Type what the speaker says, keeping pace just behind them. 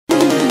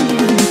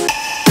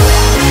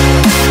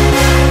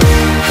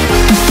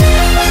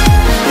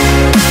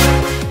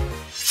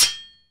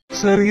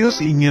Serius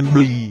ingin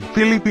beli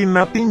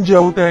Filipina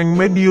Tinjau tank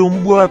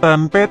medium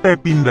buatan PT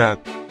Pindad.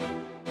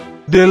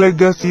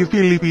 Delegasi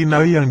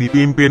Filipina yang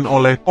dipimpin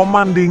oleh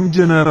Commanding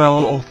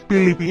General of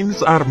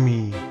Philippines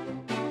Army,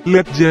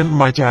 Letjen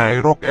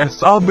Macairok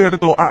S.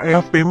 Alberto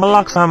AFP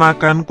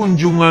melaksanakan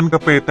kunjungan ke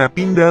PT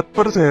Pindad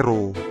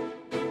Persero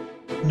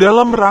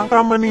dalam rangka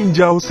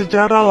meninjau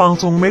secara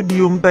langsung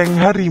Medium Tank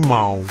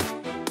Harimau,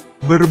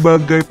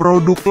 berbagai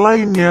produk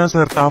lainnya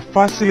serta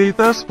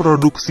fasilitas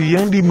produksi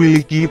yang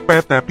dimiliki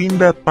PT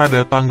Pindad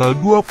pada tanggal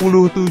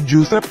 27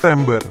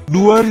 September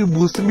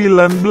 2019.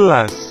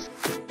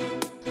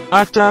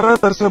 Acara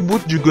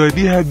tersebut juga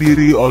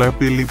dihadiri oleh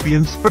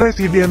Philippines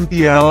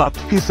Presidential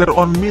Advisor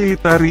on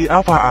Military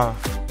Affairs,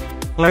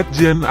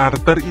 Letjen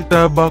Arthur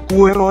Ita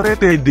Bakuero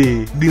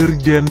RTD,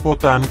 Dirjen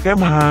Potan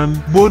Kemhan,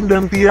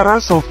 Bondan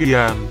Tiara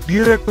Sofian,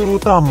 Direktur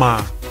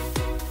Utama,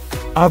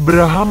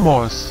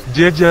 Abrahamos,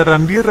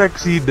 jajaran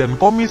direksi dan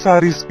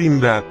komisaris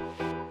Pindad.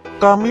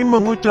 Kami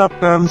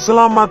mengucapkan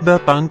selamat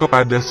datang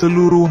kepada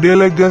seluruh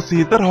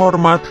delegasi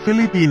terhormat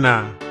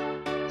Filipina,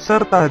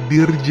 serta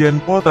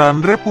Dirjen Potan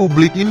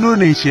Republik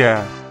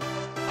Indonesia.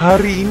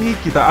 Hari ini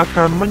kita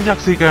akan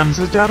menyaksikan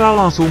secara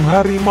langsung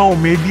Harimau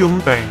Medium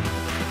Tank,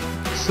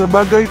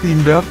 sebagai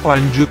tindak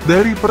lanjut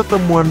dari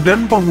pertemuan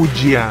dan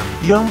pengujian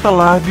yang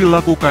telah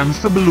dilakukan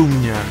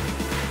sebelumnya.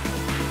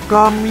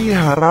 Kami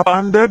harap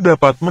Anda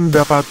dapat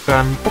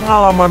mendapatkan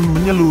pengalaman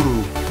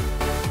menyeluruh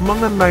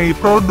mengenai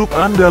produk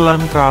andalan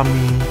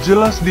kami,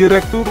 jelas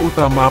Direktur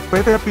Utama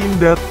PT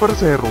Pindad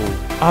Persero,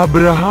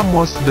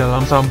 Abrahamos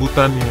dalam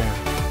sambutannya.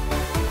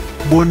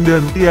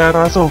 Bondan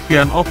Tiara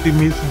Sofian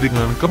optimis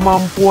dengan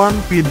kemampuan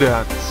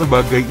Pindad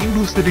sebagai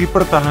industri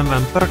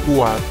pertahanan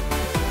terkuat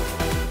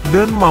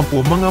dan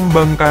mampu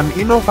mengembangkan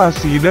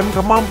inovasi dan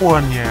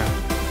kemampuannya.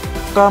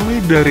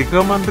 Kami dari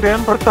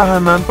Kementerian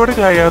Pertahanan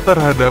percaya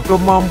terhadap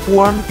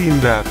kemampuan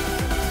Pindad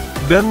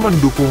dan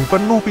mendukung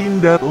penuh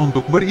Pindad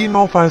untuk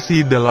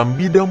berinovasi dalam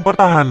bidang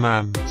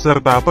pertahanan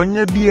serta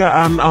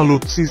penyediaan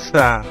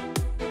alutsista.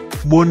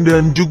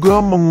 Bondan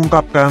juga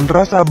mengungkapkan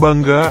rasa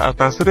bangga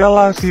atas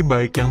relasi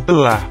baik yang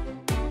telah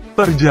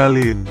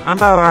terjalin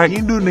antara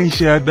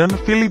Indonesia dan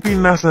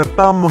Filipina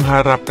serta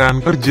mengharapkan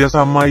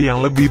kerjasama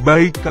yang lebih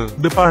baik ke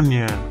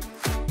depannya.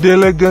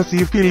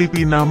 Delegasi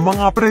Filipina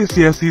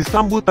mengapresiasi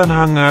sambutan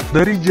hangat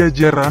dari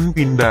jajaran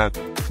Pindad.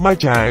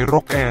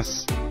 Macairok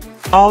S.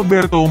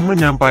 Alberto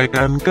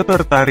menyampaikan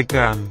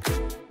ketertarikan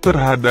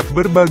terhadap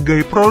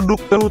berbagai produk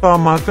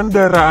terutama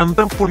kendaraan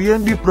tempur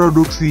yang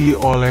diproduksi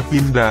oleh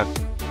Pindad,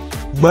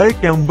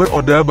 baik yang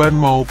beroda ban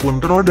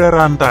maupun roda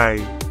rantai.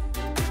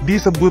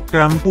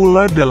 Disebutkan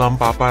pula dalam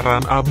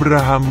paparan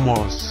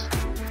Abrahamos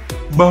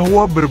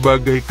bahwa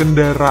berbagai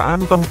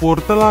kendaraan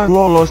tempur telah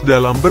lolos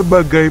dalam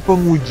berbagai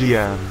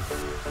pengujian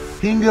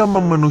hingga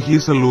memenuhi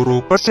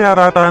seluruh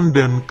persyaratan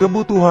dan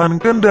kebutuhan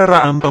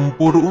kendaraan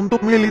tempur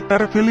untuk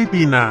militer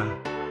Filipina.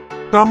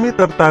 Kami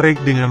tertarik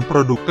dengan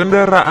produk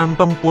kendaraan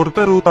tempur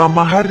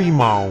terutama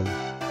Harimau.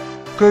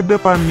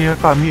 Kedepannya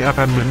kami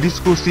akan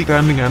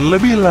mendiskusikan dengan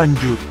lebih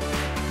lanjut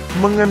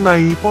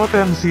mengenai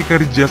potensi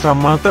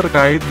kerjasama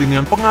terkait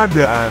dengan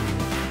pengadaan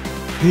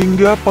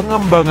hingga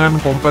pengembangan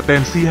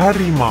kompetensi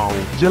Harimau,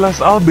 jelas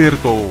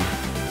Alberto.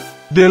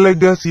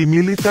 Delegasi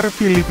militer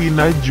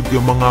Filipina juga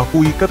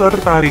mengakui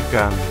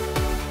ketertarikan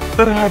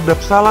terhadap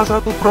salah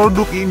satu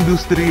produk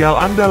industrial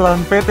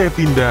andalan PT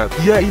Pindad,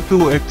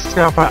 yaitu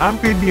ekskava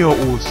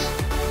amphibious.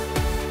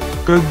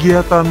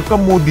 Kegiatan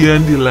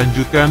kemudian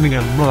dilanjutkan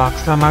dengan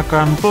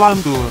melaksanakan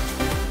pelantur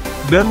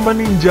dan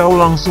meninjau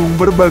langsung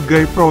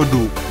berbagai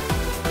produk,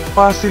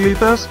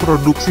 fasilitas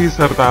produksi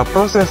serta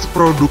proses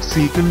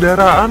produksi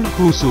kendaraan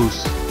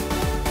khusus.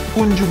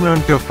 Kunjungan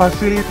ke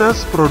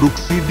fasilitas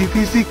produksi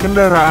divisi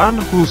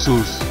kendaraan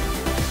khusus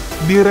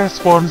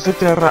direspon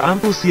secara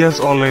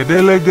antusias oleh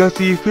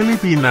delegasi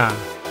Filipina,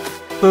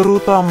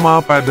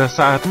 terutama pada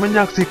saat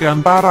menyaksikan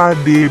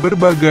parade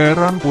berbagai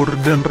rampur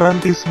dan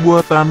rantis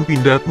buatan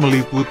Pindad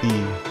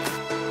meliputi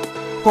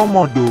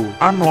Komodo,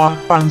 Anwar,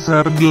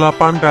 Panzer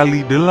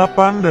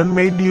 8x8 dan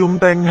Medium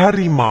Tank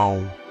Harimau.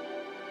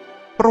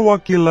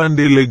 Perwakilan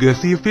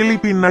delegasi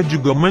Filipina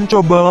juga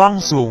mencoba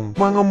langsung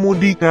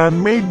mengemudikan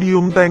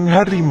Medium Tank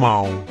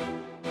Harimau.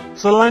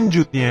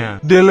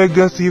 Selanjutnya,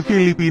 delegasi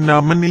Filipina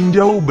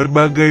meninjau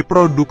berbagai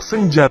produk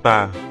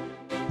senjata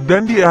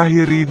dan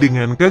diakhiri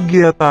dengan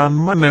kegiatan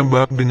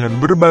menembak dengan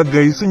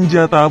berbagai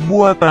senjata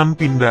buatan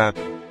Pindad,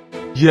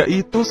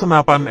 yaitu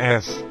senapan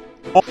S,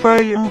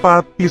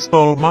 OV4,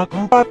 pistol Mark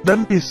 4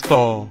 dan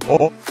pistol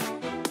O.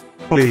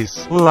 Please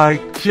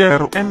like,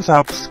 share, and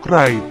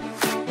subscribe.